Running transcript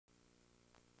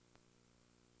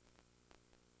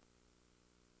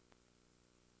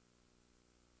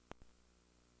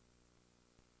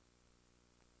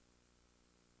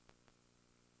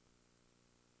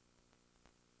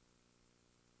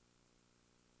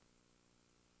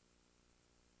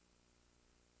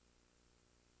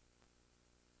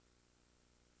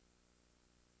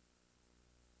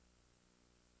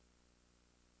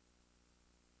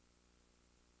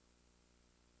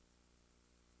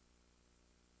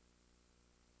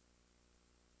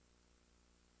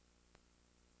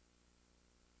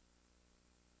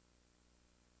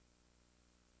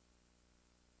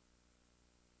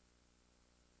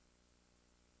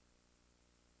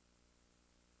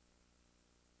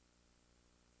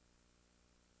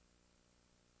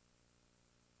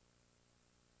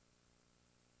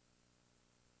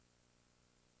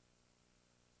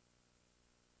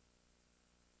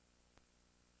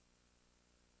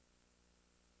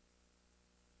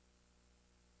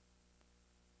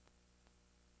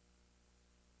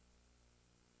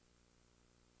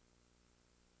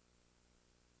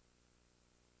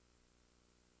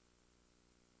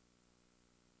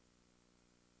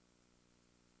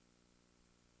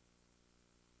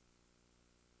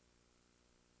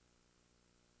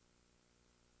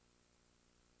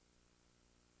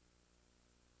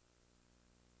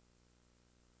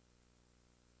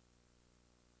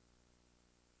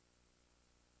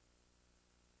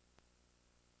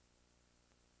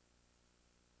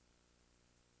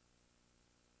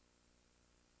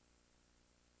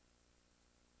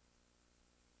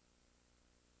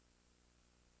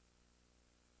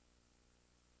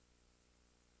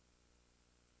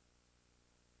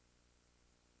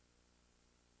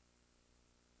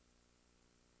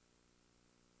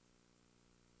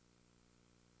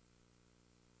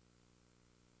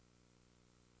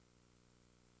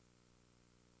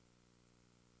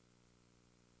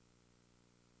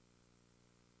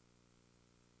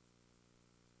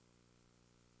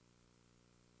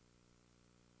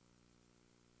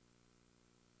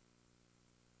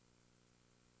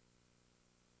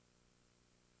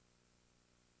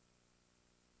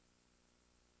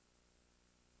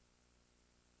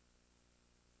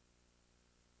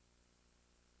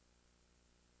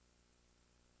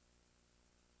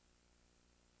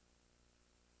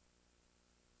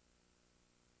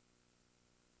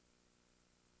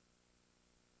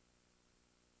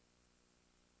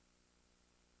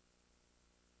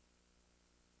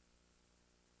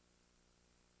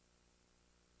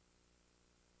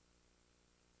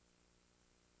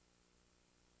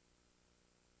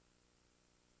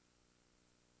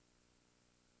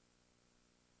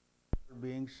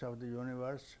beings of the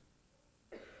universe.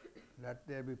 Let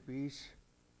there be peace.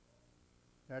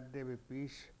 Let there be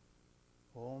peace.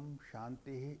 Om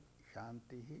Shanti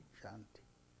Shanti Shanti.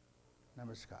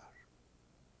 Namaskar.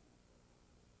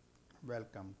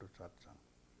 Welcome to satsang.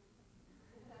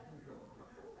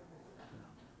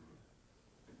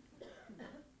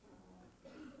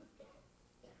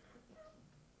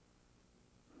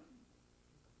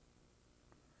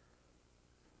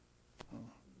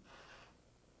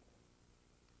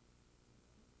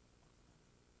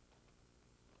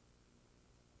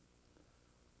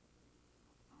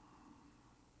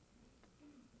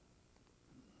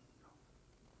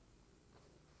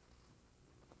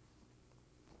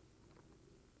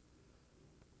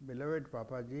 Beloved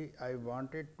Papaji, I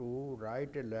wanted to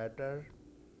write a letter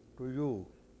to you,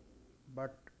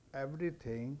 but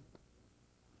everything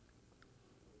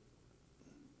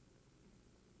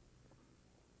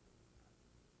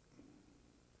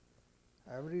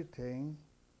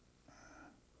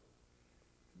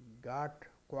got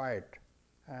quiet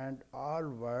and all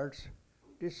words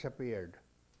disappeared.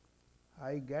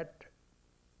 I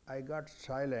got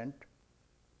silent,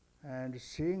 and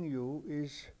seeing you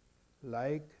is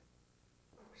like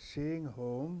seeing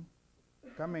home,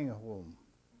 coming home.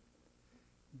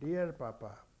 Dear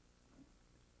Papa,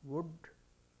 would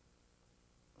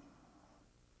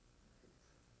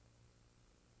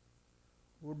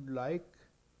like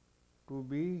to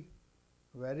be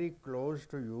very close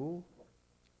to you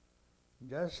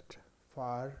just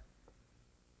for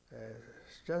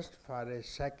a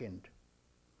second,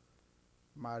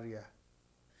 Maria.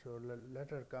 So let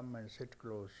her come and sit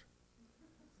close.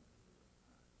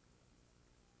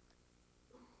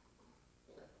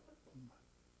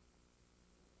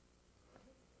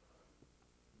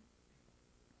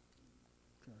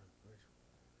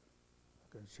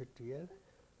 You can sit here.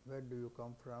 Where do you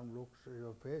come from?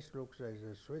 Your face looks like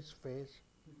a Swiss face.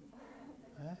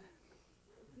 Huh?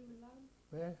 Finland.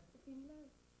 Where?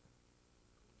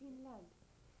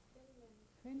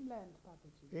 Finland,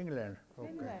 Papaji. England.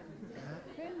 Okay.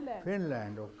 Finland.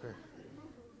 Finland. Okay.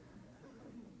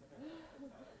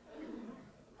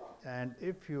 And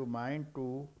if you mind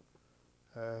to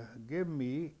give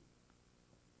me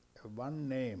one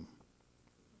name,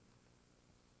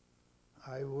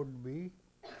 I would be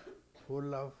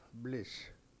full of bliss.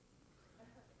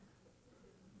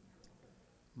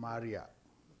 Maria.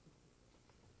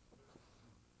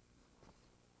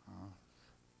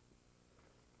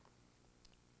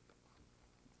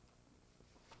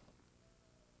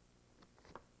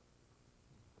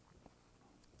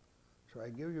 So I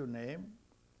give you name,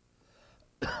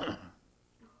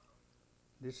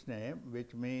 this name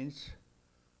which means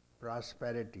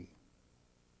prosperity,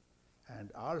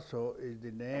 and also is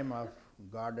the name of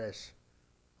goddess,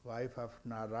 wife of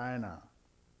Narayana,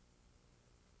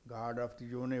 God of the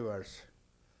universe.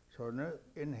 So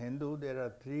in Hindu there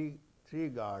are three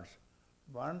gods.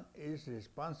 One is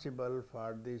responsible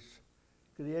for this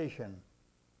creation,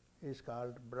 is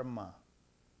called Brahma,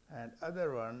 and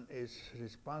other one is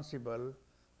responsible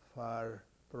for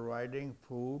providing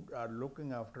food or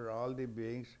looking after all the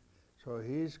beings. So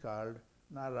he is called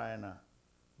Narayana.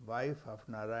 Wife of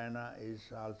Narayana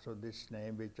is also this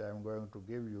name which I am going to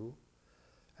give you,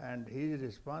 and he is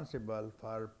responsible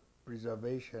for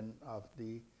preservation of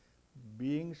the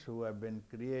beings who have been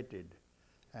created.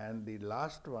 And the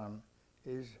last one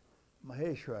is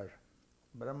Maheshwar,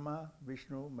 Brahma,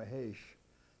 Vishnu, Mahesh.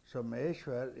 So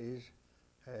Maheshwar is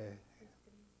a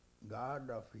god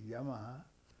of Yama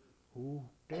who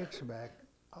takes back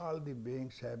all the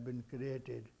beings have been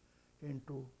created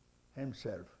into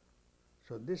himself.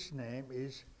 So this name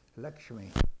is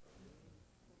Lakshmi.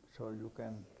 So you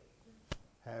can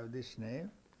have this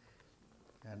name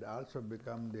and also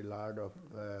become the Lord of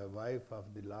wife of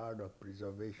the Lord of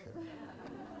Preservation.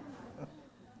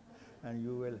 And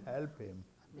you will help him.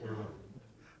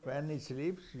 When he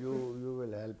sleeps, you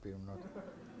will help him. Not.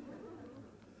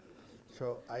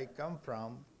 So I come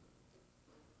from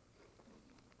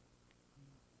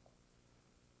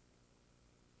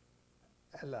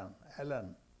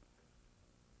Ellen.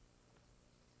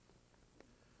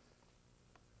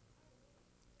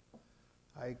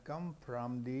 I come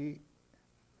from the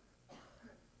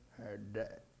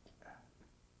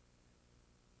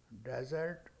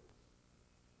desert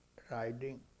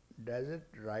riding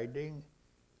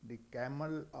the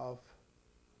camel of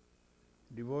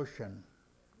devotion.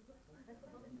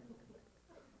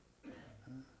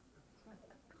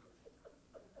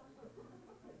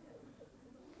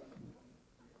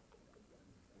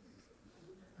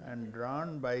 And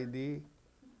drawn by the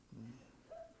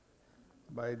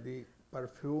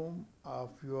perfume of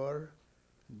your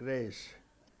grace,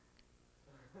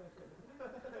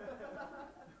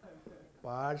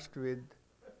 parched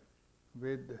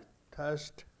with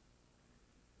thirst,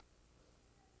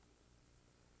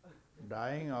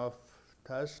 dying of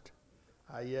thirst.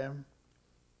 I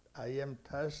am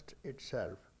thirst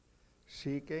itself,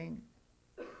 seeking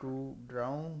to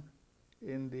drown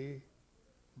in the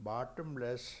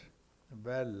bottomless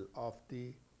well of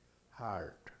the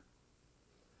heart.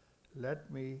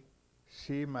 Let me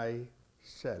see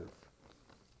myself.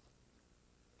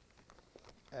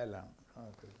 Alan.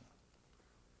 Okay.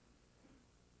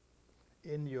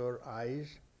 In your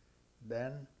eyes,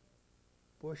 then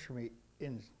push me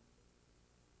in.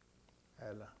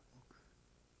 Alan.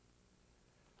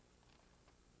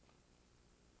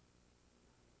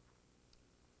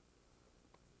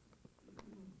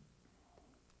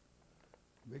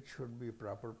 Which should be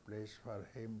proper place for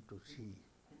him to see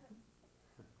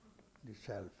the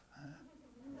self. Huh?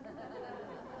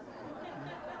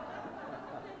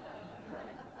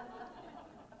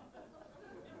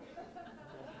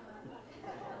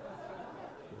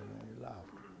 He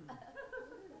laughed.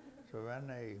 So when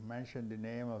I mentioned the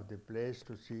name of the place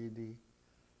to see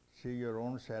your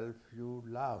own self, you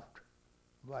laughed.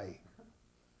 Why?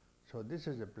 So this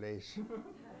is a place.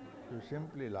 You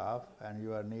simply laugh and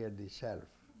you are near the self.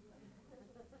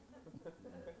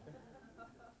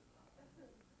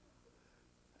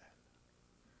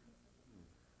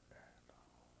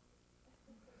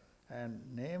 And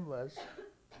name was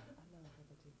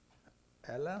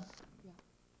Ella? Yeah.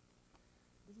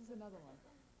 This is another one.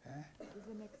 Eh? This is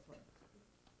the next one.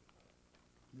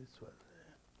 This was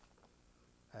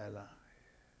Ella.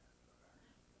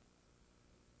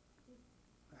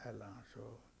 Ella. So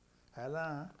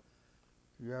Ella,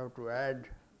 you have to add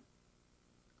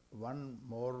one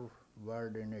more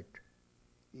word in it,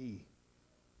 E.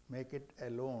 Make it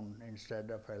alone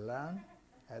instead of Elan.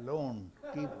 Alone.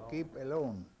 Keep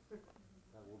alone.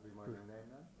 That will be my new name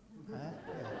then?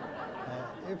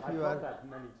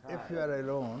 If you are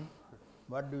alone,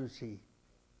 what do you see?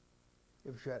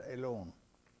 If you are alone,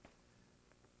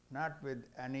 not with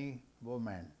any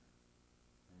woman,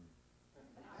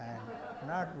 and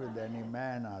not with any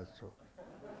man also.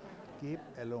 Keep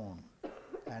alone,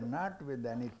 and not with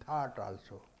any thought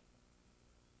also.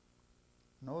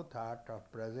 No thought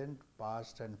of present,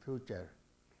 past and future.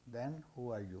 Then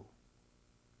who are you?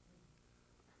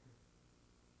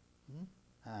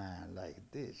 Like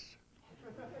this.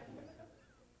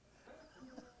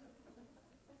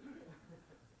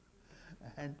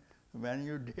 And when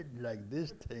you did like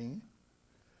this thing,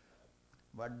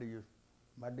 what do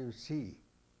you see?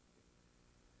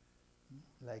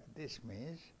 Like this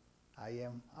means I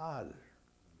am all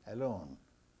alone.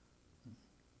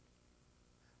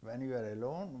 When you are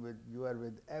alone, you are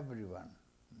with everyone.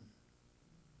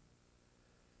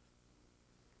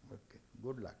 Okay,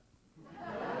 good luck.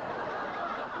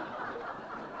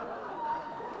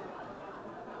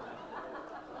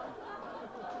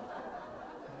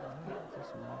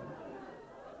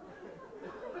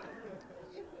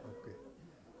 Okay.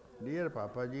 Dear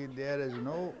Papaji, there is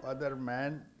no other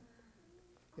man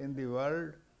in the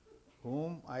world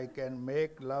whom I can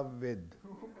make love with.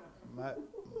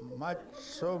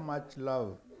 So much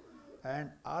love,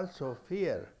 and also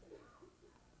fear.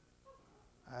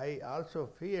 I also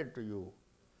fear to you.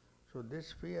 So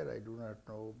this fear I do not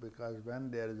know, because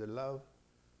when there is a love,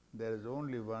 there is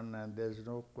only one and there is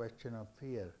no question of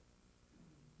fear.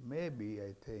 Maybe,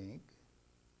 I think,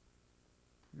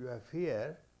 you have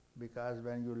fear because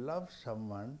when you love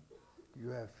someone, you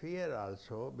have fear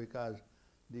also because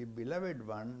the beloved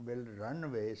one will run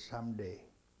away someday,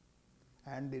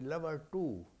 and the lover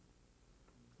too.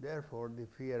 Therefore the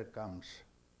fear comes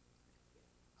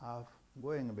of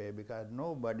going away, because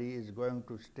nobody is going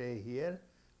to stay here,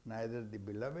 neither the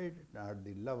beloved nor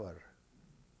the lover.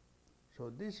 So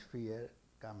this fear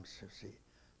comes, you see.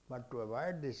 But to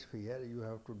avoid this fear, you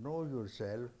have to know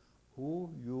yourself, who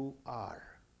you are.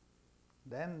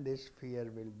 Then this fear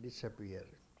will disappear.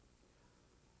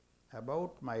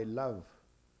 About my love,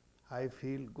 I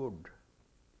feel good.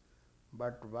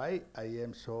 But why I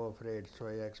am so afraid? So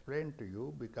I explained to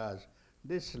you, because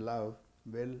this love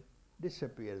will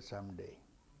disappear someday.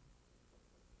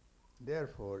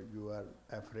 Therefore you are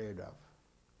afraid of.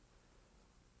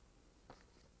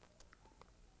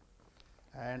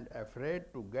 And afraid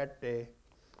to get a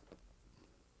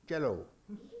cello,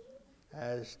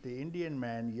 as the Indian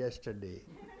man yesterday.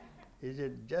 Is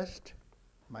it just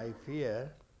my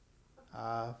fear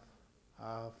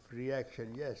of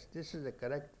reaction? Yes, this is a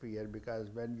correct fear, because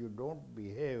when you don't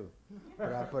behave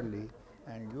properly,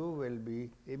 and you will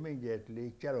be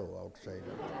immediately cello outside.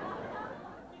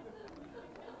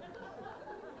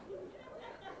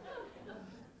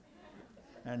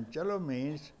 And chalo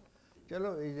means,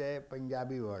 chalo is a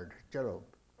Punjabi word, chalo.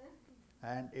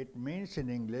 And it means in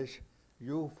English,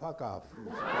 you fuck off.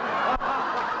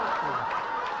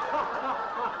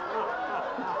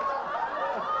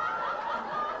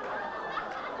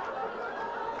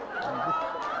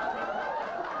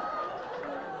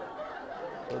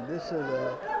 So this is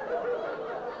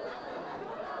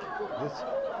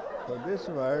this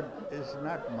word is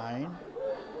not mine.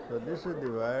 So this is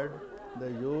the word they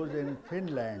use in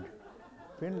Finland.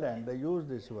 Finland, they use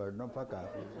this word, no fuck off.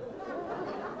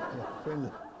 Yeah,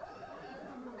 Finland.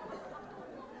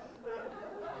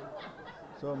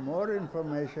 So more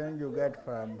information you get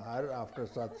from her after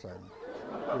satsang.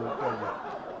 She will tell you.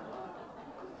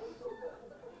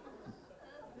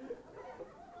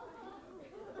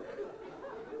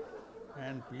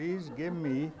 And please give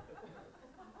me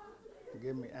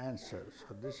answers.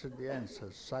 So this is the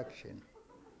answer section.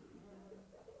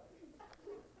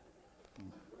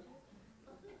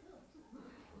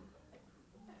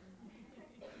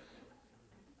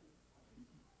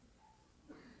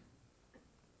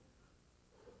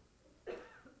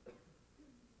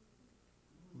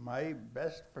 My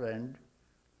best friend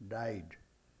died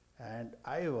and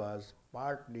I was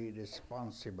partly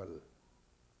responsible.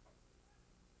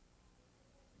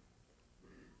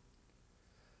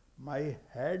 My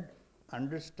head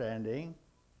understanding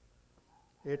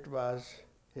it was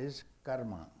his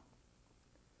karma,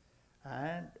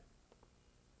 and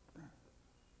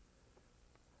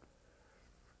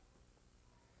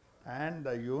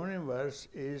the universe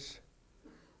is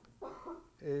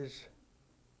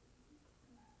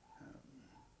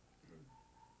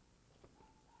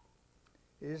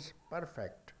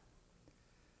perfect,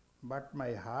 but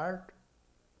my heart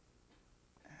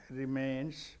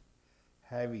remains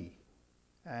heavy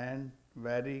and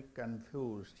very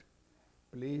confused.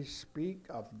 Please speak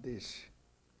of this.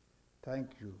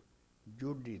 Thank you.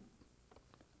 Judith,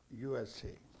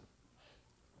 USA.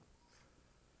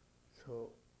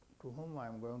 So, to whom I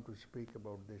am going to speak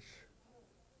about this?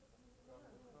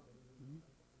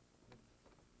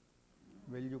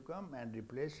 Will you come and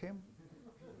replace him?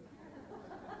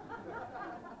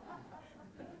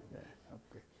 Yeah,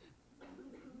 okay.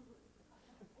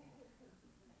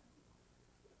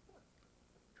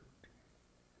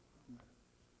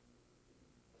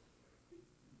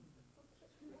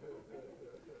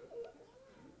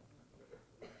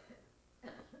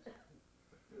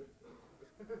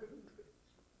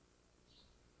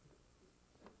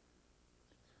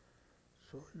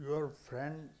 So your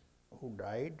friend who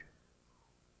died,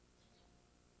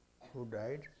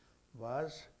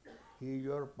 was he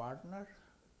your partner?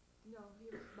 No, he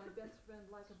was my best friend,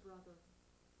 like a brother.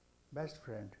 Best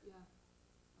friend? Yeah.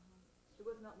 He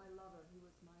was not my lover. He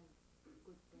was my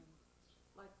good friend.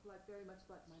 Like very much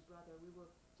like my brother. We were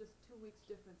just 2 weeks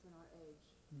difference in our age.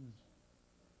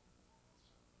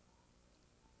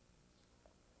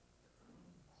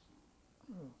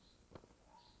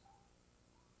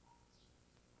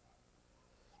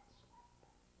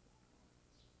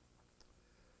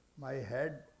 My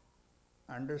head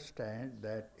understand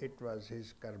that it was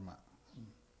his karma.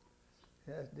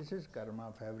 Yes, this is karma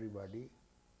of everybody.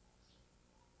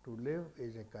 To live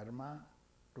is a karma,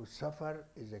 to suffer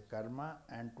is a karma,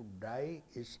 and to die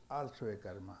is also a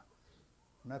karma.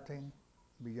 Nothing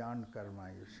beyond karma,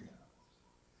 you see.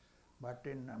 But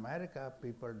in America,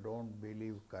 people don't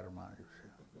believe karma, you see.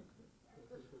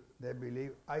 They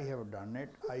believe, I have done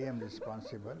it, I am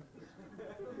responsible.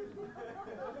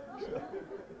 So,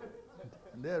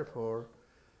 therefore,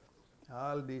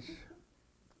 all these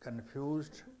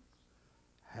confused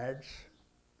heads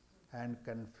and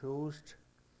confused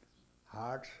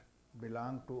hearts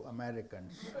belong to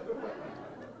Americans.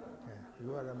 Yeah.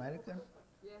 You are American?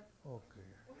 Yes. Okay.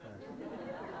 Yes.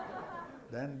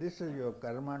 Then this is your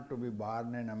karma to be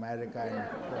born in America. And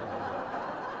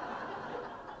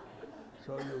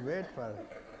so you wait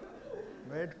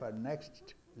for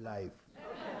next life,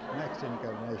 next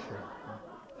incarnation.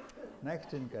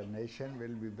 Next incarnation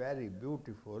will be very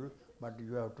beautiful, but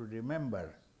you have to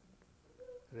remember,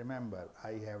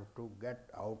 I have to get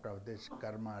out of this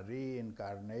karma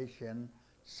reincarnation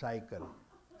cycle.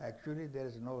 Actually, there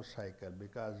is no cycle,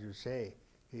 because you say,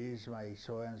 he is my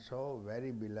so-and-so,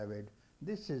 very beloved.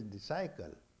 This is the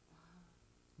cycle.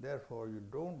 Therefore, you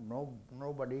don't know,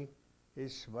 nobody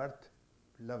is worth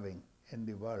loving in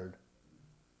the world.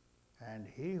 And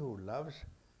he who loves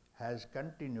has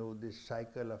continued this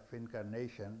cycle of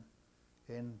incarnation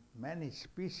in many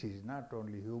species, not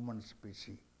only human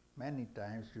species. Many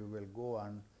times you will go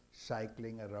on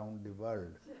cycling around the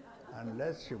world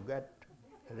unless you get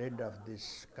rid of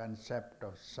this concept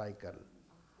of cycle.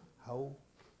 How?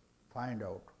 find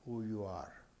out who you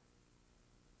are.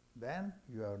 Then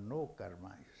you have no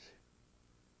karma, you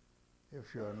see.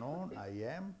 If you have known I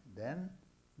am, then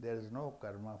there is no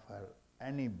karma for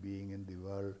any being in the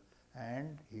world,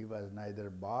 and he was neither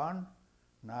born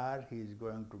nor he is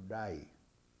going to die.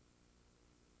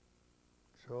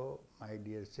 So, my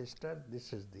dear sister,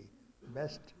 this is the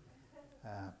best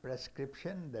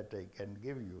prescription that I can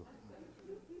give you.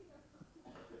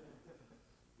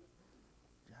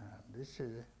 This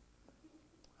is,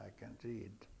 I can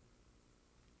read.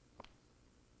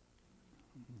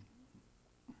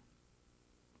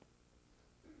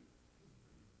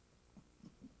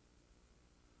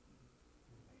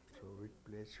 So, which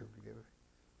place should give?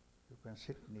 You can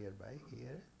sit nearby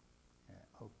here. Yeah,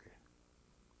 okay.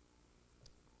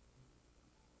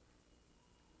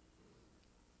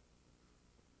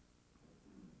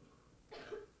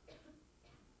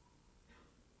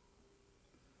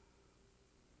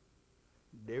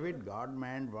 David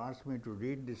Godman wants me to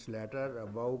read this letter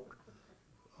about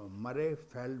Murray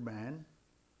Friedman,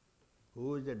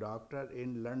 who is a doctor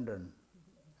in London,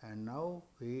 and now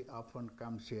he often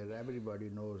comes here. Everybody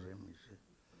knows him. You see.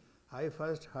 I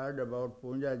first heard about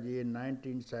Poonja ji in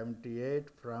 1978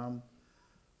 from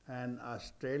an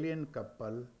Australian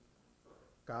couple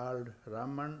called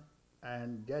Raman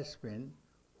and Jasmine,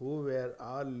 who were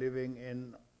all living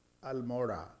in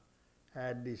Almora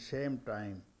at the same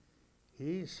time.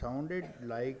 He sounded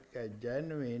like a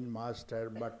genuine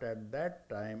master, but at that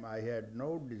time I had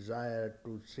no desire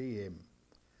to see him.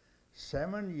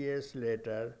 7 years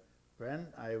later, when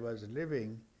I was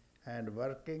living and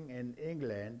working in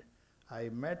England, I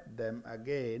met them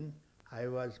again. I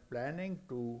was planning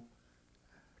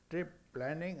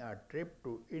a trip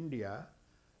to India,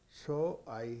 so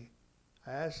I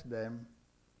asked them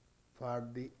for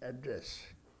the address.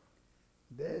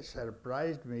 They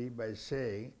surprised me by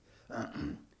saying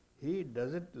he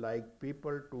doesn't like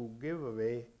people to give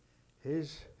away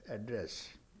his address.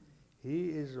 He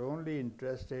is only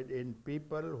interested in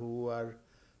people who are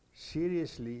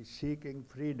seriously seeking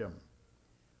freedom.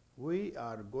 We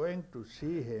are going to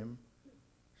see him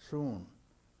soon,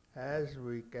 as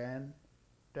we can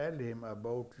tell him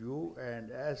about you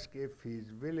and ask if he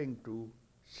is willing to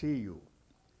see you.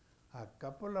 A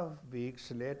couple of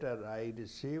weeks later, I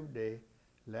received a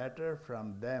letter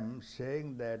from them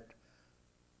saying that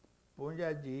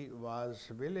Poonja ji was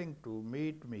willing to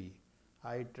meet me.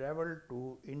 I travelled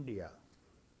to India.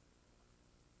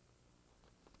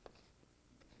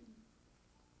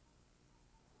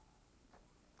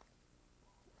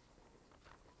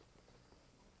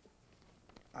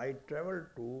 I travelled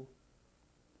to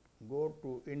go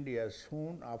to India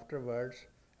soon afterwards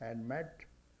and met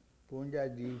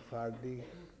Poonja ji for the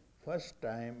first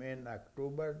time in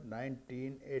October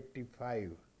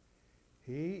 1985.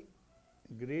 He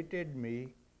greeted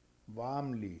me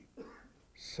warmly,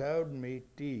 served me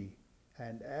tea,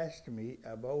 and asked me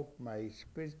about my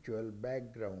spiritual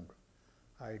background.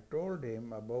 I told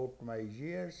him about my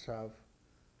years of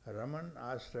Raman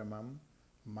Ashramam,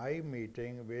 my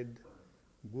meeting with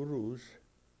gurus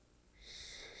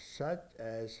such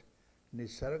as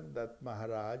Nisargadatta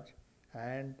Maharaj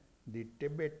and the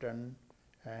Tibetan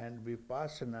and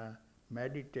vipassana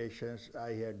meditations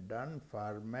I had done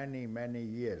for many, many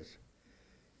years.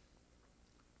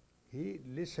 He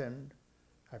listened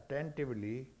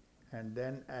attentively and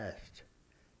then asked,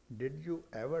 "Did you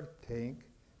ever think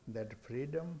that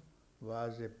freedom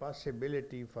was a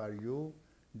possibility for you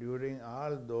during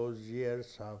all those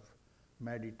years of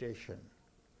meditation?"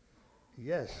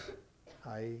 "Yes,"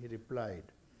 I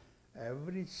replied.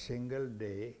 Every single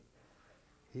day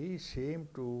he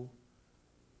seemed to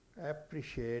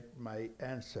appreciate my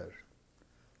answer.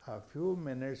 A few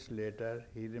minutes later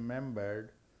he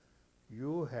remembered,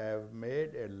 "You have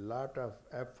made a lot of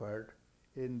effort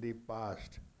in the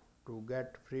past to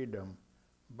get freedom,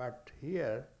 but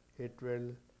here it will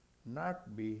not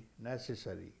be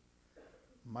necessary.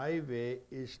 My way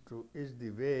is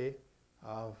the way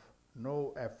of no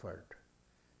effort.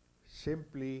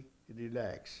 Simply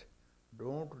relax,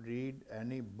 don't read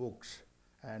any books,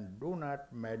 and do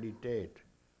not meditate.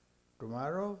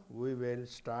 Tomorrow we will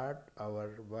start our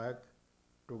work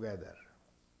together."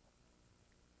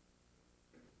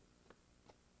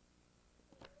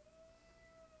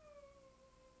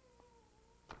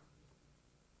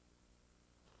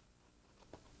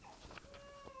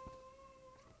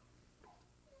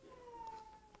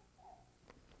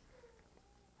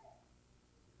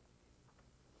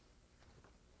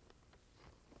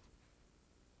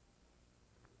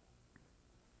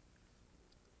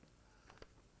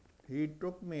 He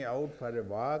took me out for a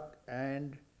walk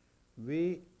and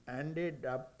we ended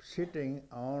up sitting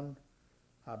on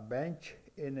a bench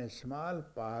in a small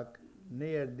park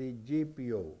near the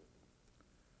GPO.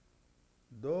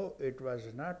 Though it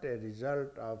was not a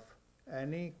result of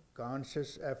any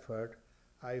conscious effort,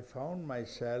 I found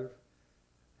myself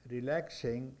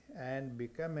relaxing and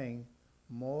becoming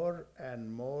more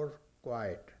and more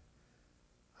quiet.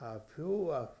 A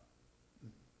few of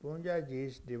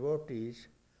Poonjaji's devotees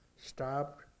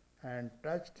stopped and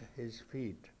touched his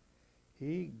feet.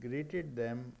 He greeted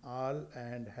them all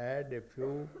and had a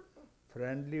few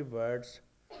friendly words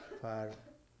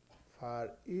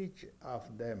for each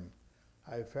of them.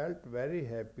 I felt very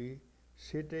happy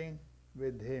sitting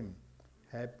with him,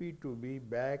 happy to be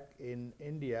back in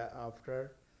India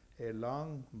after a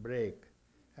long break,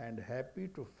 and happy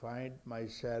to find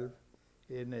myself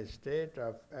in a state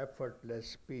of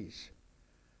effortless peace.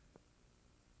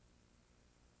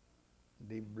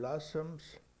 The blossoms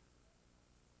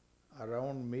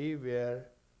around me were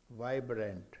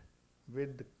vibrant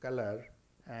with color,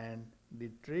 and the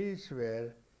trees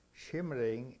were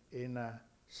shimmering in a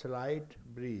slight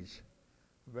breeze.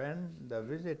 When the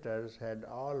visitors had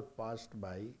all passed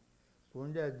by,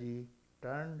 Poonjaji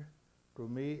turned to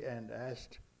me and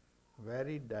asked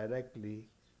very directly,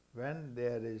 "When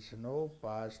there is no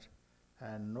past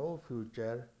and no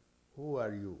future, who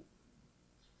are you?"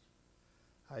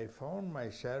 I found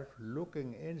myself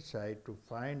looking inside to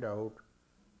find out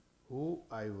who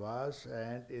I was,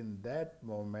 and in that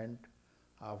moment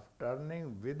of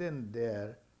turning within,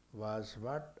 there was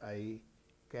what I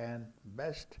can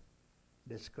best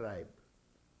describe.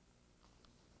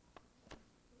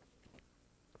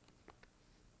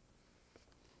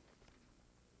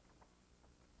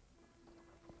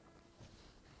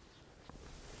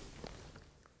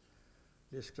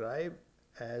 Describe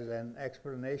as an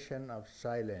explanation of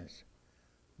silence.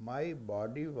 My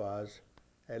body was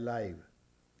alive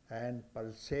and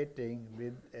pulsating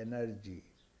with energy,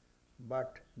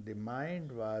 but the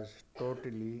mind was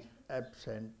totally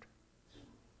absent.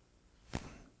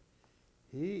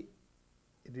 He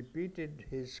repeated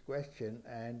his question,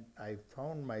 and I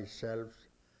found myself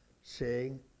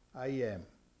saying, "I am."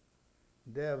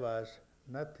 There was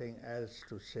nothing else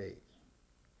to say.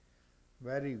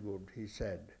 "Very good," he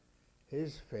said,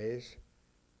 his face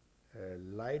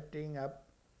lighting up.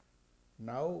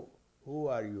 "Now, who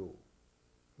are you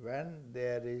when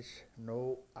there is no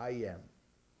I am?"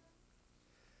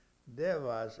 There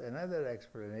was another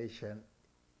explosion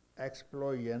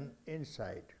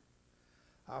inside,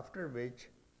 after which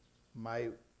my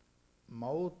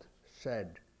mouth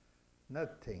said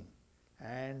nothing,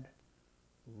 and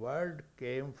word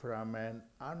came from an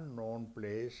unknown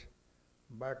place,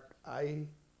 but I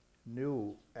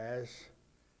knew as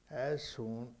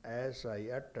soon as I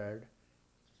uttered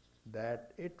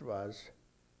that it was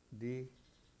the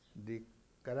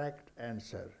correct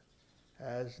answer.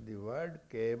 As the word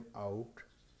came out,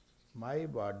 my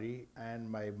body and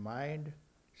my mind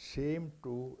seemed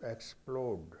to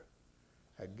explode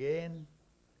again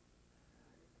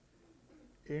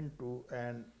into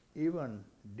an even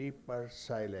deeper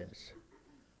silence.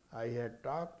 I had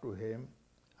talked to him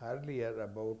earlier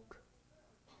about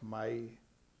my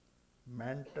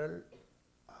mental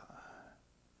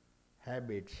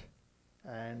habits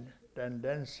and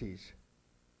tendencies,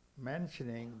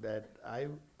 mentioning that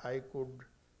I could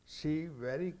see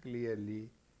very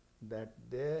clearly that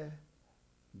they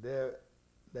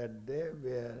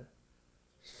were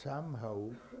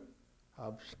somehow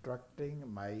obstructing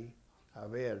my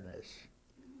awareness.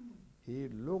 He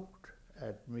looked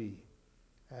at me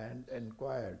and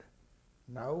inquired,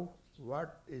 "Now,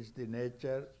 what is the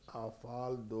nature of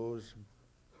all those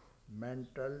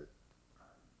mental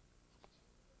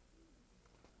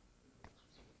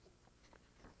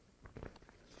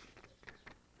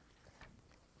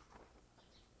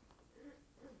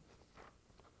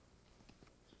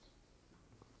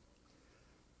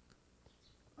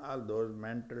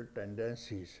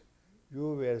tendencies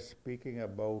you were speaking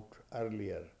about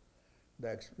earlier?"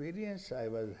 The experience I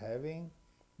was having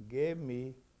gave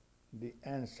me the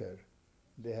answer.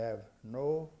 "They have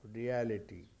no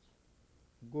reality."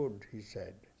 "Good," he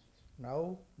said.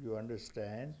 "Now you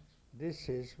understand. This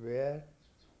is where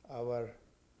our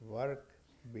work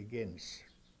begins."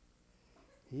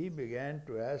 He began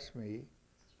to ask me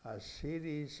a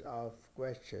series of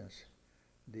questions.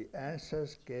 The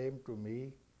answers came to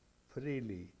me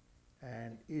freely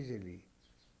and easily.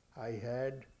 I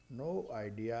had no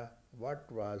idea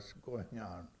what was going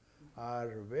on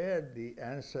or where the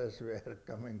answers were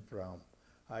coming from.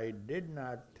 I did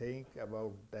not think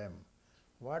about them,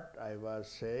 what I was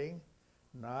saying,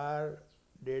 nor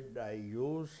did I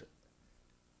use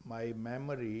my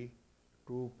memory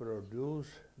to produce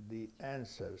the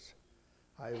answers.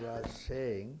 I was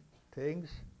saying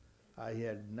things I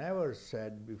had never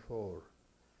said before,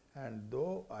 and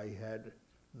though I had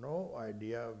no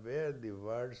idea where the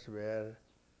words were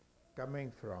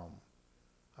coming from,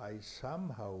 I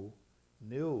somehow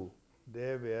knew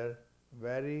they were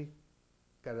very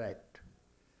correct.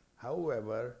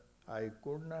 However, I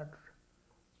could not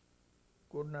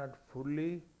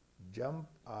fully jump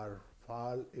or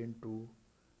fall into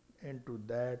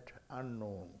that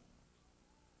unknown,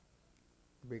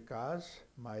 because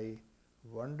my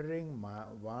wandering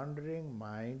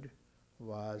mind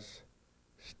was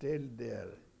still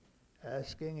there,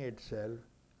 asking itself,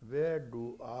 where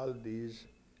do all these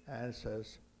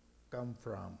answers come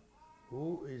from?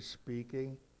 Who is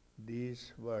speaking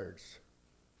these words?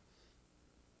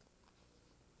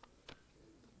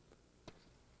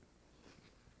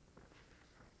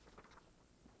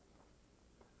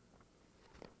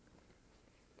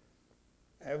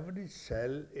 Every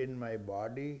cell in my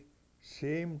body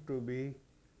seemed to be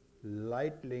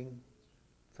lightning,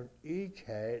 for each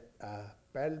had a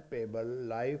palpable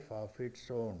life of its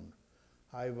own.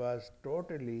 I was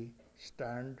totally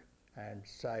stunned and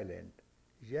silent,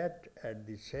 yet at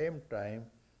the same time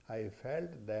I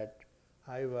felt that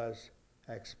I was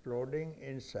exploding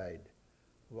inside.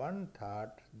 One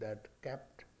thought that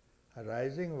kept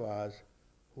arising was,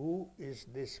 who is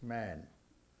this man?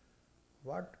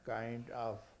 What kind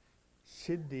of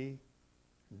siddhi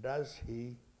does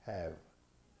he have?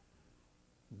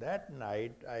 That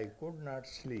night I could not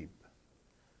sleep.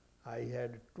 I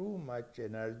had too much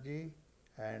energy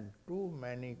and too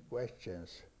many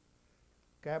questions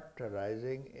kept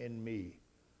arising in me.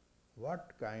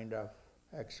 What kind of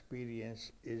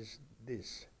experience is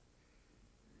this?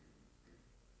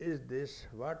 Is this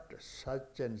what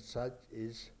such and such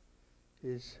is?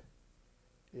 Is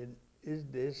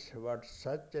this what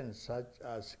such and such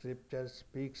a scripture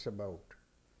speaks about?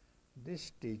 This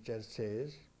teacher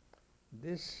says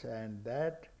this, and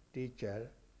that teacher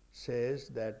says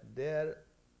that they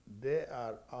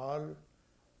are all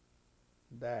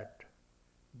that.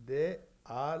 They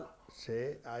all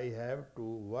say I have to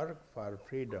work for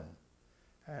freedom,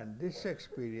 and this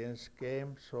experience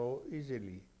came so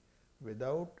easily,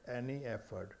 without any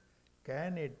effort.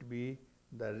 Can it be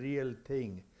the real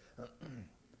thing?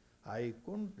 I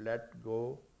couldn't let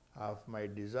go of my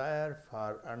desire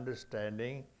for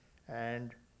understanding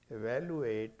and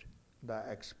evaluate the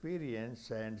experience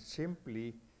and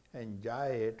simply enjoy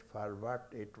it for what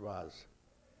it was.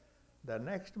 The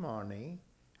next morning,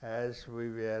 as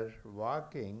we were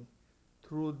walking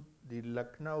through the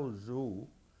Lucknow Zoo,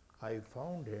 I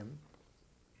found him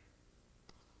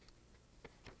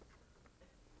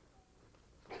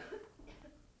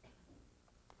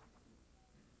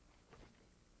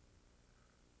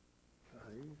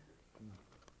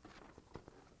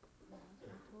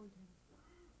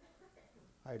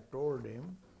I told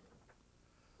him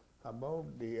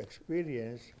about the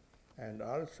experience and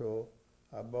also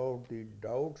about the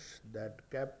doubts that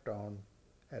kept on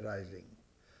arising.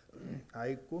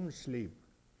 I couldn't sleep.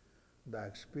 The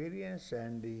experience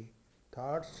and the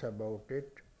thoughts about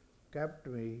it kept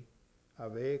me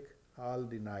awake all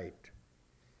the night.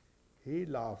 He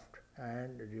laughed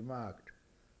and remarked,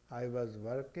 I was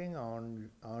working on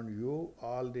you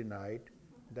all the night,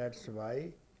 that's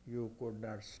why you could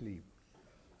not sleep.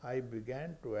 I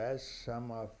began to ask some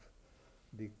of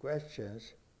the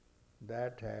questions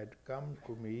that had come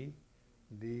to me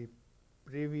the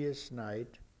previous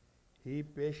night. He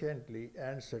patiently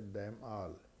answered them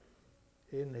all.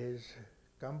 In his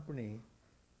company,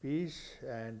 peace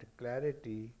and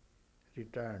clarity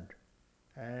returned,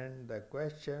 and the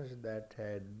questions that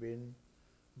had been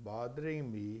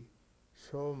bothering me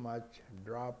so much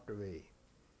dropped away.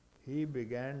 He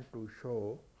began to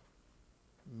show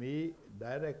me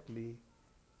directly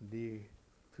the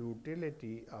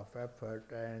futility of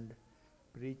effort and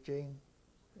preaching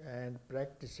and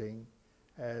practicing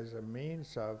as a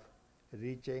means of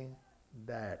reaching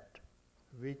that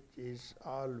which is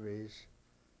always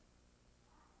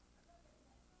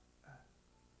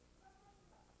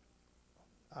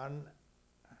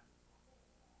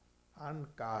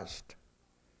uncast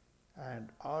and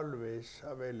always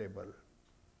available.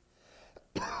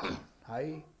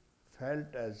 I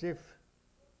felt as if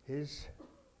his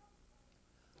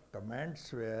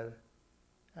comments were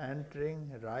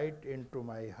entering right into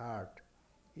my heart.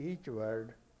 Each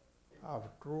word of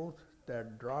truth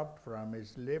that dropped from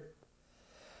his lip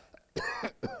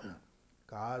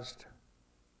caused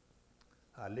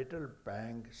a little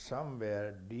pang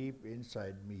somewhere deep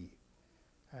inside me,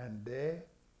 and they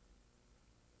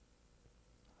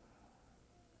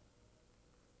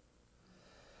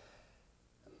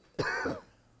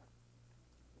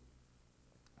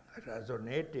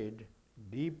resonated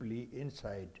deeply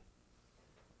inside,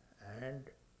 and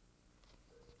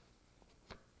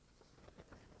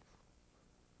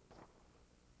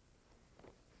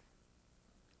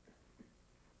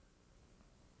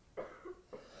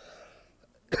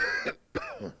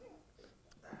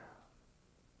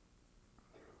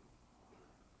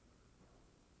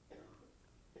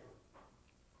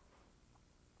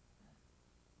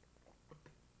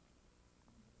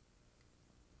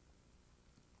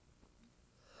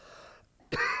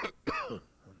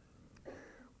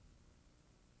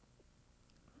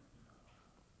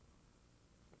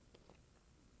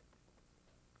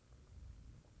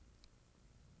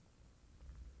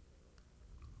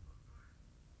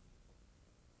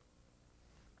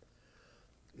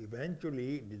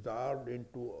eventually dissolved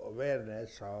into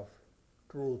awareness of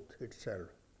truth itself.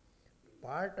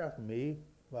 Part of me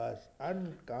was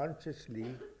unconsciously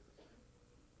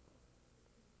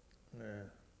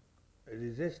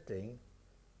resisting,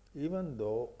 even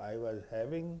though I was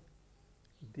having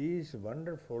these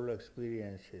wonderful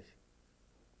experiences.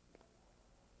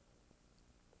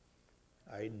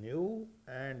 I knew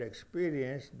and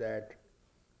experienced that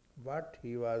what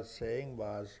he was saying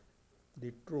was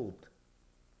the truth,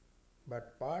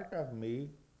 but part of me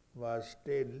was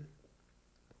still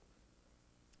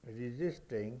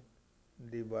resisting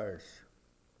the words.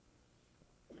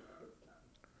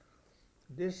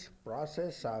 This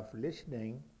process of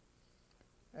listening,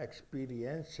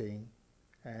 experiencing,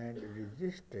 and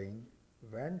resisting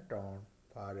went on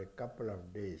for a couple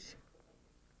of days.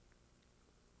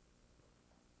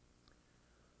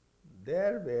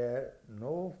 There were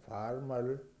no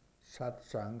formal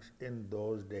satsangs in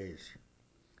those days.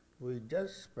 We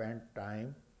just spent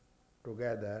time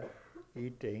together,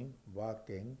 eating,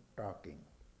 walking, talking.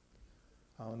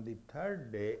 On the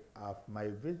third day of my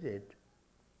visit,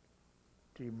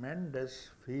 tremendous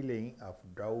feeling of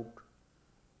doubt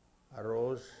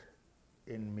arose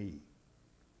in me.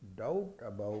 Doubt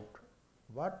about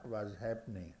what was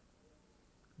happening.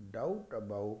 Doubt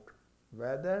about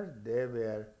whether they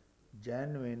were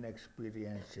genuine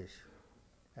experiences,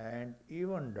 and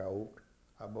even doubt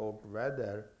about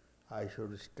whether I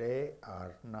should stay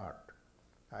or not.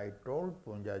 I told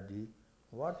Poonjaji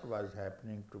what was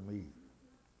happening to me.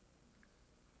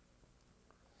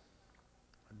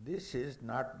 This is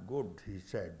not good, he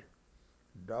said.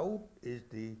 Doubt is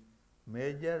the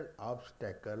major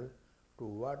obstacle to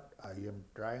what I am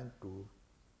trying to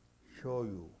show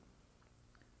you.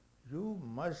 You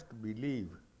must believe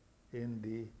in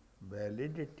the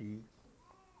validity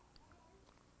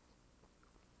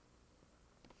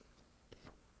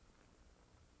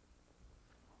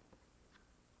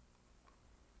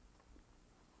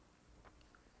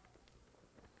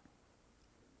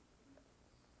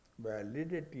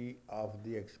of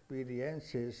the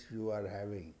experiences you are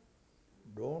having.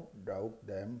 Don't doubt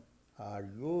them or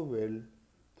you will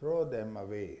throw them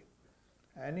away.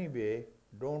 Anyway,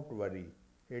 don't worry.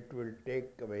 It will take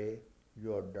away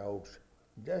your doubts.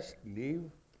 Just leave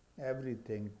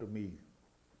everything to me.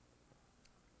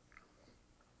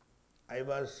 I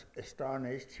was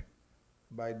astonished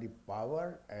by the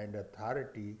power and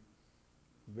authority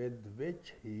with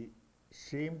which he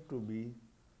seemed to be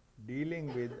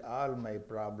dealing with all my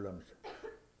problems.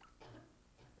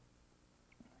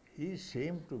 He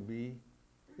seemed to be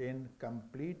in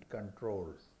complete control.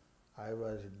 I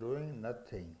was doing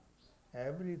nothing.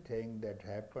 Everything that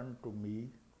happened to me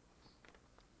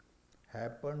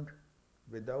happened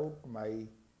without my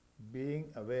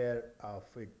being aware of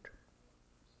it.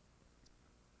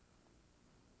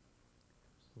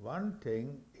 One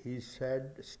thing he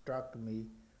said struck me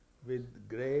with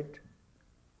great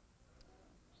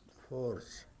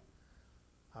force.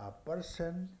 A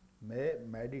person may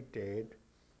meditate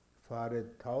for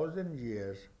 1,000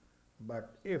 years,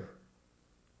 but if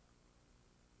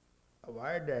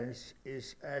avoidance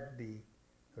is at the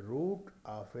root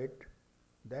of it,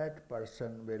 that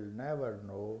person will never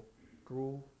know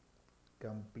true,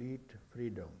 complete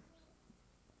freedom.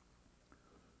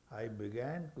 I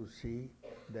began to see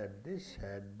that this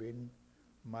had been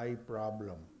my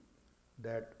problem,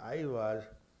 that I was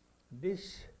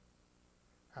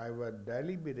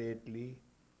deliberately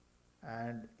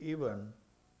and even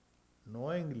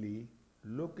knowingly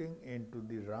looking into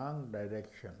the wrong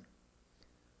direction.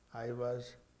 I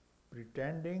was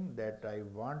pretending that I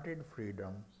wanted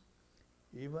freedom,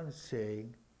 even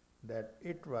saying that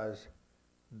it was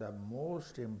the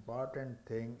most important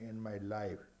thing in my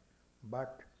life,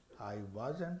 but I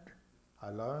wasn't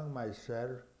allowing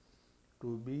myself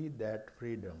to be that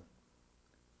freedom.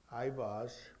 I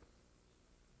was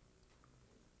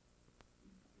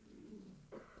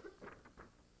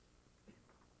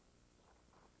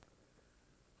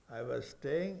I was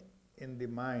staying in the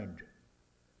mind,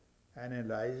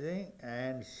 analyzing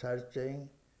and searching,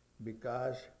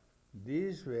 because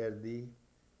these were the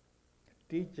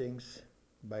teachings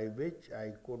by which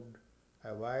I could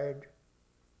avoid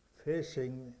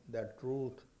facing the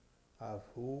truth of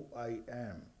who I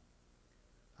am.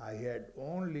 I had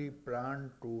only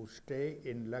planned to stay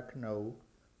in Lucknow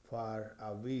for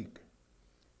a week.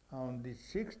 On the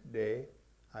sixth day,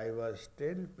 I was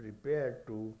still prepared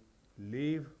to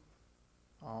leave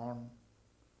on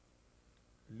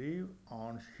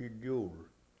schedule.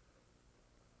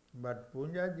 But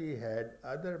Poonja ji had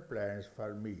other plans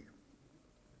for me.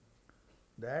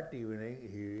 That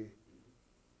evening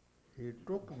he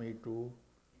took me to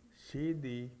see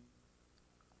the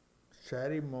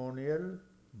ceremonial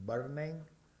burning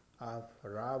of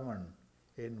Ravan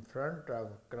in front of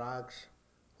Clark's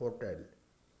Hotel.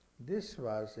 This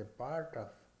was a part of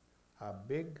a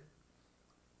big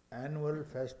annual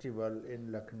festival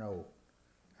in Lucknow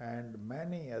and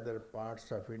many other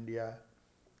parts of India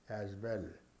as well.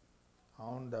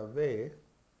 On the way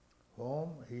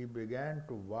home, he began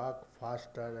to walk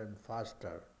faster and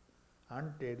faster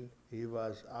until he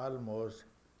was almost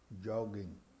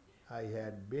jogging. I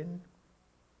had been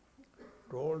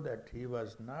told that he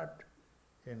was not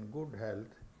in good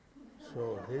health,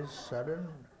 so his sudden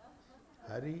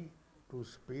hurry to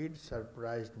speed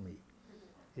surprised me.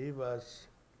 He was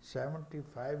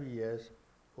 75 years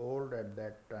old at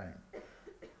that time.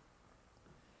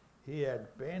 He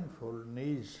had painful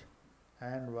knees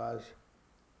and was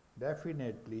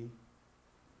definitely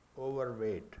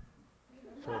overweight,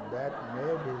 so that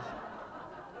made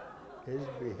his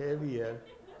behavior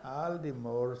all the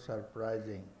more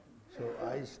surprising. So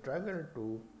I struggled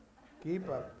to keep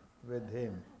up with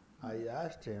him. I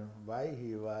asked him why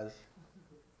he was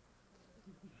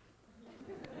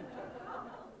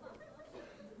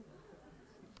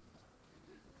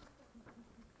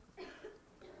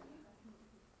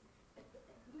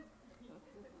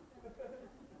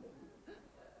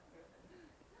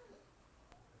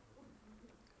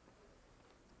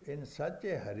in such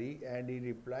a hurry, and he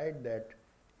replied that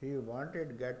he wanted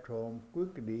to get home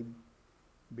quickly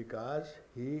because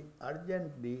he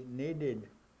urgently needed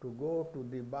to go to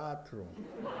the bathroom.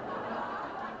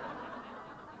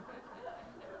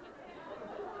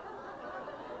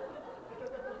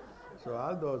 So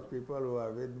all those people who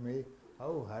are with me,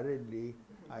 how hurriedly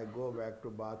I go back to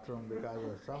bathroom because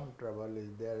of some trouble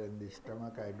is there in the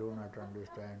stomach, I do not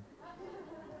understand.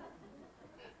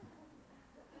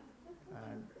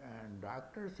 And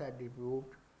doctors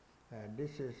attribute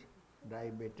this is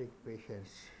diabetic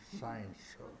patient's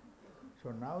signs.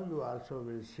 So now you also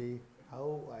will see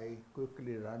how I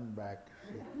quickly run back,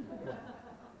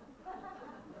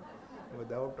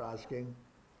 without asking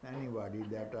anybody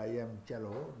that I am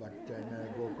chalo, but I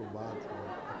go to bathroom.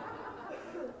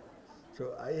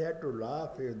 So I had to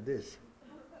laugh at this.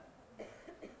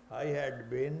 I had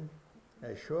been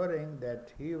assuring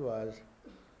that he was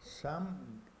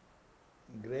some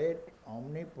great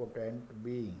omnipotent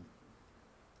being.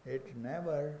 It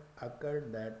never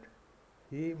occurred that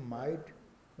he might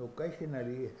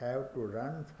occasionally have to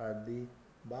run for the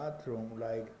bathroom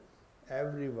like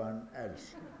everyone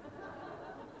else.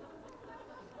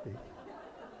 He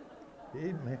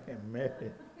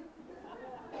made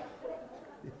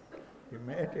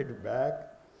it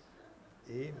back.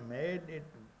 He made it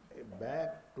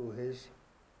back to his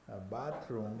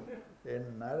bathroom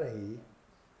in Narahi,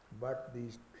 but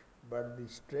the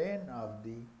strain of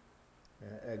the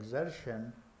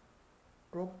exertion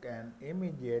took an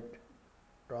immediate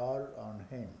toll on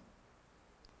him.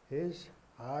 His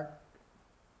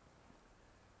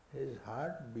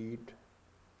heartbeat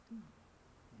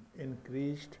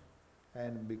increased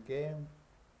and became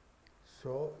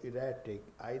so erratic,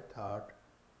 I thought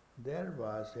there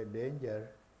was a danger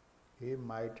he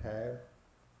might have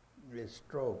a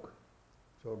stroke.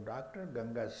 So Dr.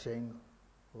 Ganga Singh,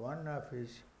 one of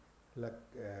his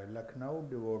Lucknow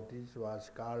devotees, was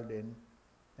called in,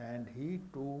 and he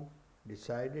too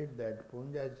decided that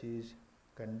Poonja ji's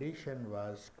condition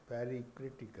was very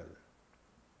critical.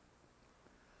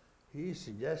 He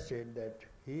suggested that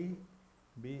he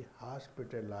be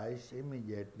hospitalized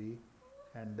immediately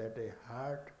and that a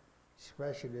heart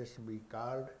specialist be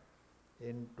called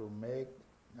in to make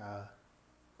a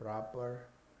proper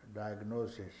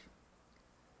diagnosis.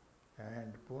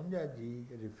 And Poonja ji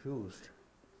refused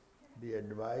the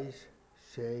advice,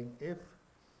 saying, if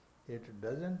it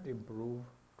doesn't improve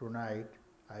tonight,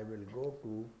 I will go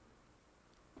to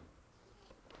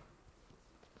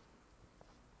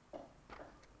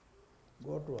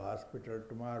hospital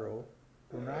tomorrow.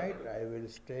 Tonight I will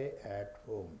stay at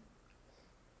home.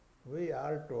 We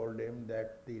all told him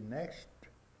that the next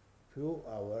few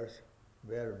hours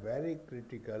were very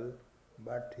critical,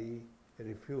 but he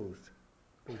refused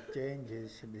to change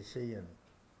his decision.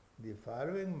 The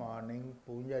following morning,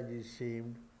 Poonja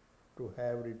seemed to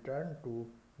have returned to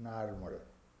normal,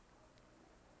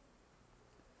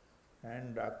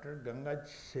 and Dr. Ganga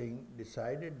Singh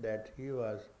decided that he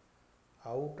was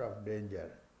out of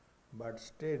danger, but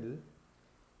still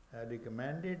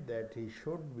recommended that he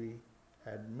should be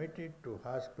admitted to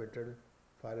hospital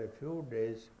for a few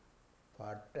days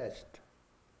for test.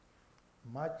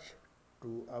 Much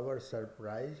to our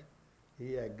surprise,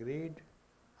 he agreed.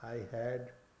 I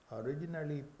had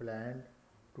originally planned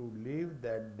to leave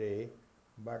that day,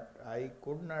 but I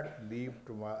could not leave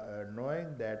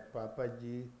knowing that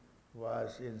Papaji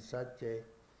was in such a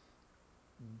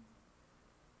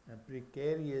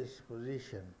precarious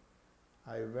position.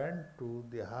 I went to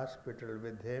the hospital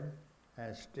with him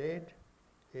and stayed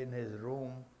in his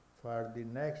room for the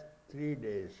next 3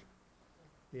 days.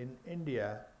 In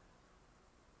India,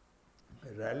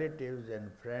 relatives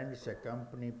and friends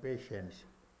accompany patients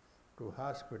to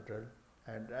hospital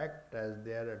and act as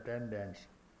their attendants.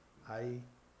 I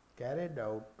carried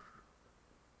out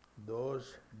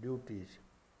those duties,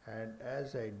 and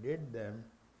as I did them,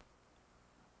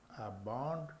 a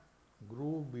bond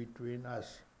grew between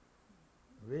us,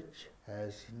 which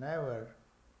has never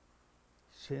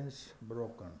since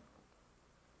broken.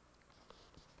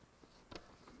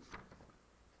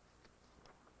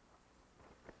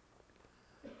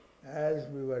 As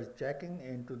we were checking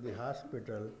into the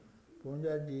hospital,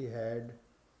 Poonja had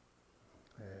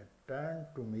turned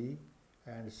to me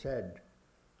and said,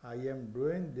 "I am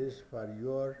doing this for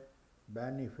your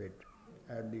benefit."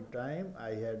 At the time,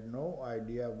 I had no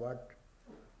idea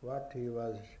what he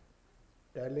was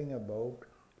telling about.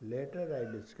 Later, I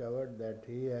discovered that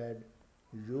he had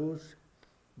used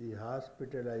the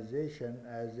hospitalization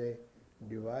as a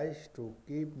device to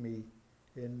keep me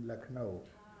in Lucknow.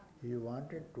 He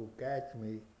wanted to catch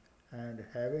me, and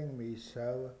having me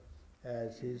serve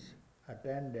as his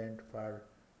attendant for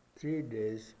 3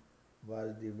 days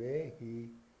was the way he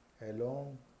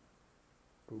alone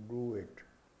to do it.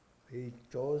 He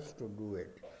chose to do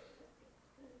it.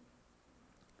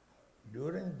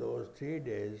 During those 3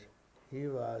 days, he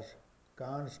was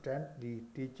constantly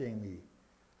teaching me.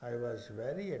 I was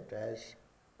very attached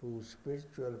to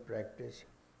spiritual practice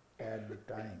at the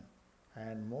time,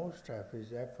 and most of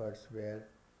his efforts were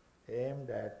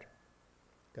aimed at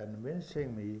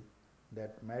convincing me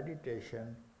that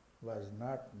meditation was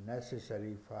not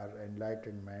necessary for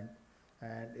enlightenment,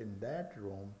 and in that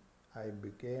room I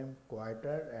became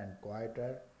quieter and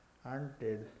quieter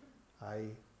until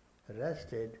I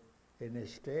rested in a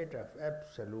state of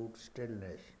absolute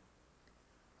stillness.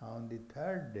 On the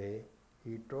 3rd day,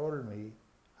 he told me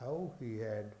how he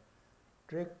had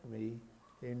tricked me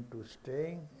into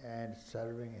staying and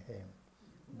serving him.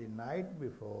 The night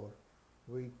before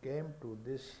we came to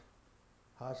this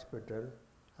hospital,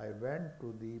 I went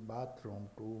to the bathroom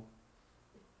to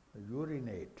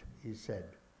urinate, he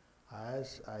said.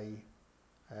 As I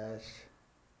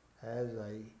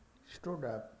stood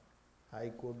up, I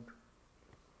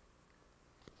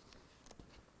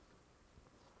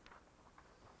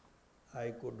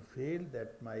could feel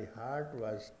that my heart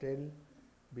was still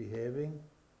behaving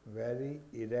very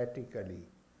erratically.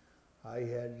 I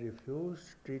had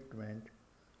refused treatment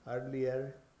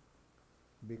earlier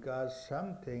because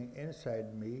something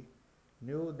inside me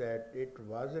knew that it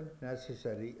wasn't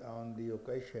necessary. On the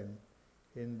occasion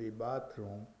in the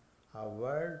bathroom, a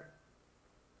word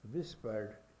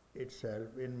whispered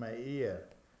itself in my ear.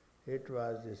 It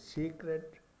was a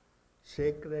sacred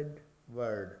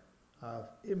word of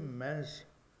immense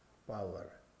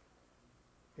power.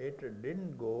 It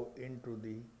didn't go into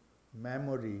the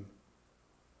memory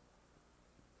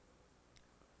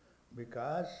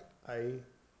because I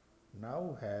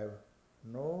now have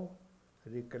no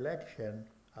recollection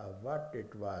of what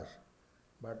it was.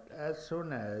 But as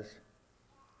soon as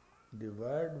the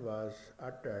word was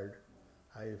uttered,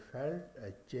 I felt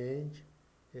a change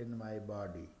in my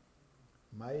body.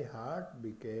 My heart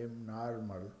became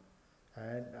normal,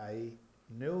 and I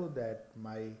knew that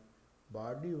my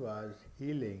body was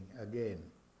healing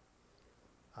again.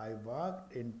 I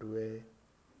walked into a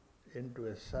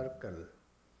circle,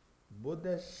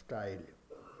 Buddhist style,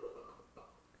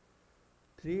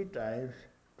 3 times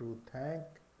to thank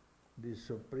the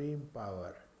Supreme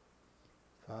Power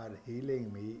for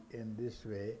healing me in this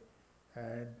way,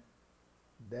 and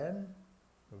then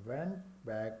went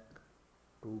back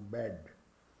to bed.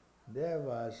 There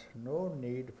was no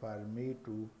need for me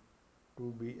to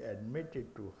be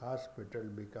admitted to hospital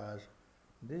because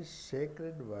This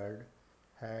sacred word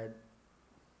had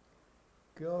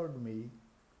cured me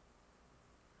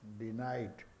the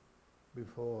night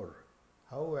before.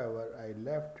 However, I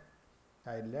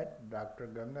let Dr.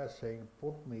 Ganga Singh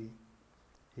put me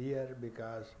here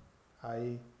because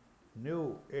I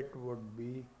knew it would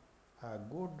be a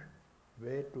good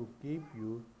way to keep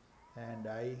you and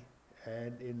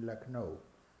in Lucknow.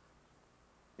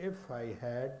 If I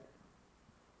had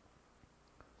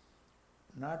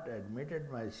not admitted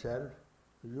myself,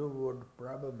 you would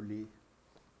probably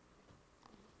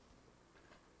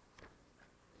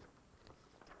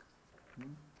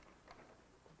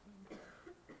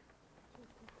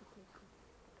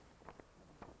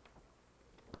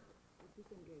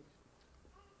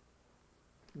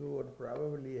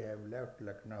have left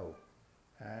Lucknow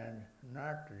and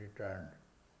not returned.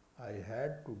 I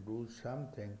had to do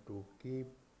something to keep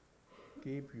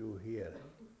you here.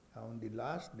 On the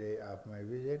last day of my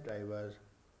visit, I was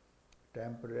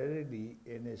temporarily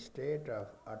in a state of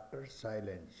utter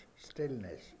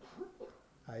stillness.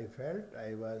 I felt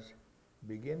I was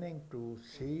beginning to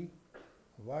see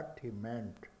what he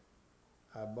meant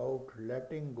about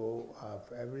letting go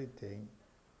of everything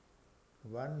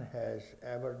one has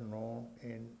ever known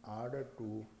in order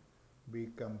to be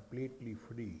completely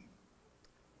free.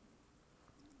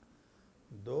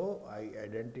 Though I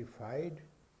identified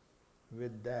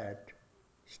with that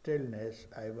stillness,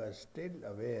 I was still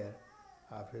aware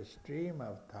of a stream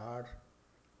of thoughts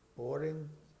pouring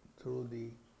through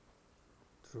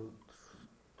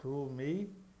me,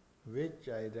 which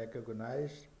I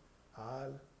recognized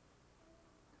all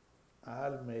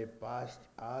my past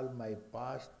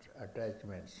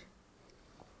attachments.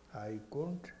 I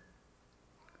could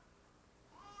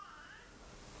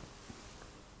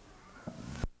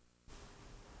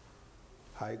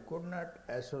not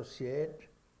associate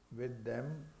with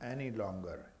them any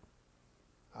longer.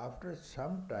 After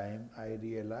some time, I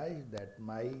realized that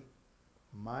my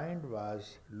mind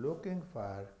was looking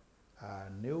for a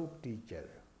new teacher.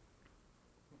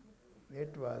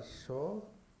 It was so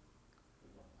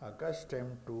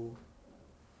accustomed to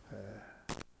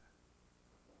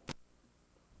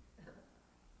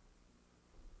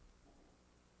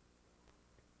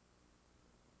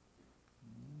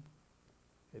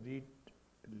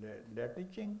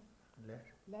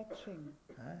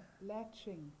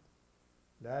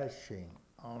lashing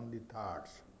on the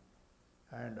thoughts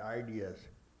and ideas.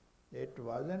 It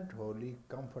wasn't wholly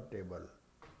comfortable.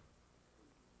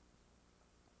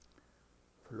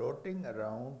 Floating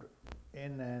around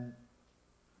in an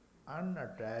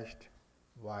unattached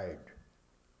void.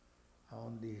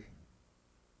 On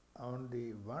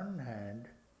the one hand,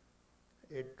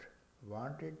 it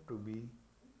wanted to be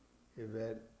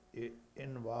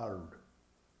involved,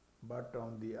 but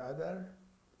on the other,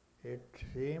 it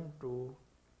seemed to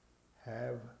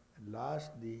have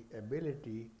lost the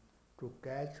ability to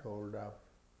catch hold of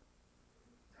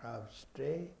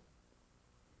stray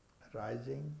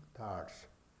rising thoughts.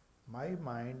 My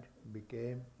mind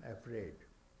became afraid.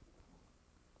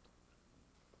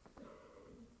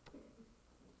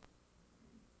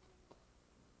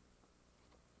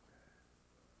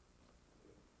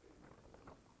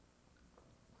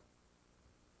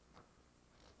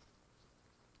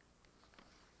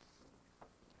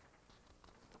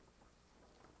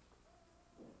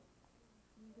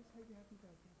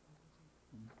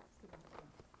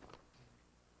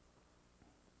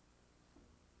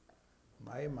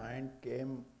 My mind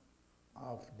came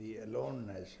of the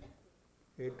aloneness.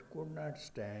 It could not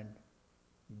stand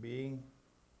being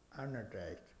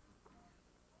unattached.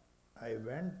 I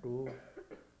went to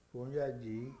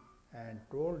Poonja and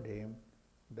told him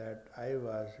that I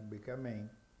was becoming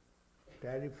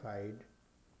terrified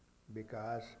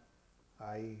because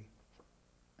I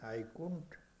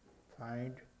couldn't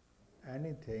find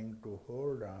anything to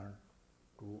hold on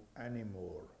to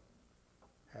anymore.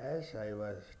 As I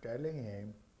was telling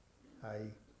him,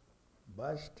 I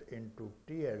burst into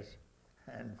tears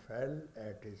and fell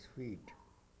at his feet.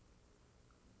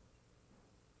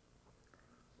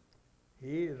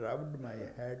 He rubbed my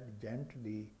head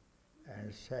gently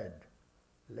and said,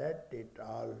 "Let it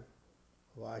all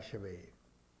wash away.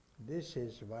 This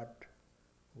is what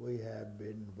we have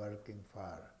been working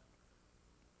for."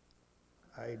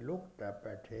 I looked up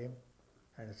at him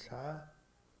and saw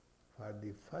for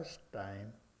the first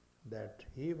time that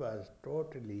he was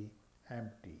totally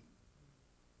empty.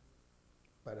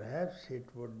 Perhaps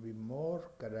it would be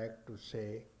more correct to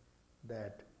say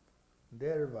that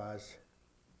there was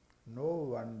no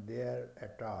one there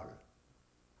at all.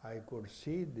 I could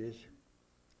see this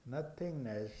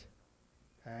nothingness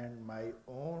and my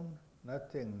own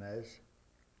nothingness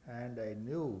and I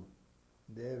knew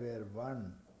they were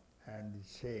one and the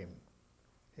same.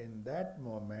 In that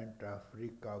moment of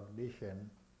recognition,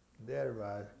 there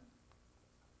was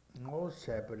no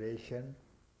separation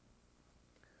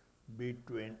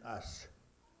between us.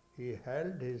 He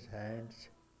held his hands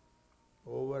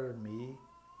over me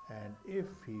and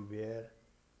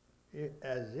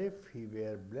as if he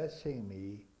were blessing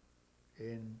me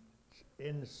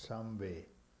in some way.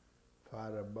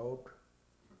 For about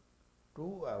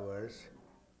 2 hours,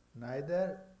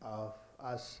 neither of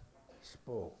us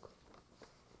spoke.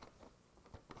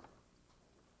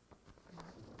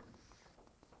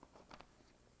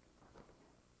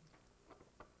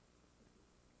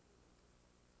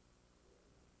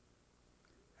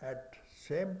 At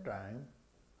same time,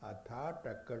 a thought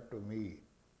occurred to me.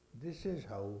 This is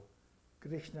how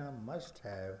Krishna must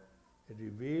have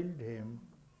revealed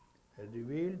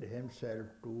himself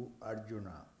to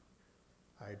Arjuna.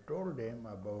 I told him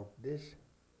about this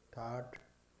thought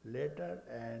later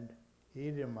and he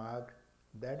remarked,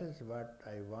 that is what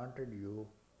I wanted you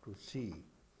to see.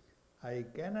 I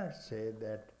cannot say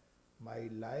that my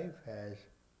life has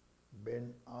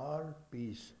been all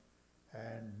peace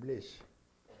and bliss.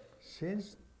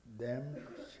 Since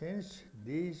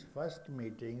these first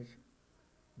meetings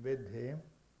with him,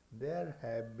 there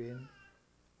have been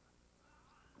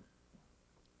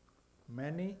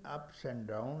many ups and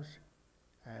downs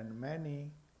and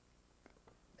many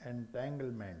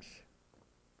entanglements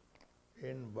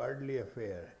in worldly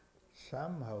affairs.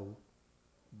 Somehow,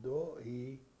 though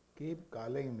he keep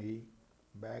calling me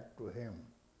back to him,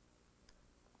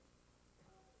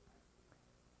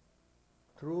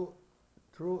 through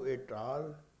it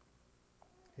all,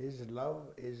 his love,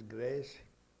 his grace,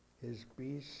 his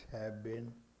peace have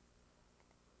been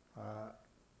a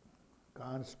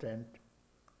constant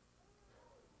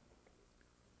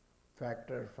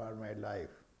factor for my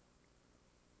life.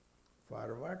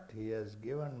 For what he has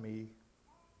given me,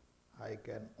 I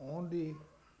can only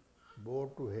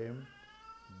bow to him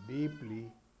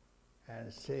deeply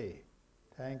and say,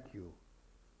 thank you,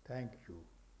 thank you,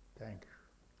 thank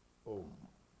you. Om.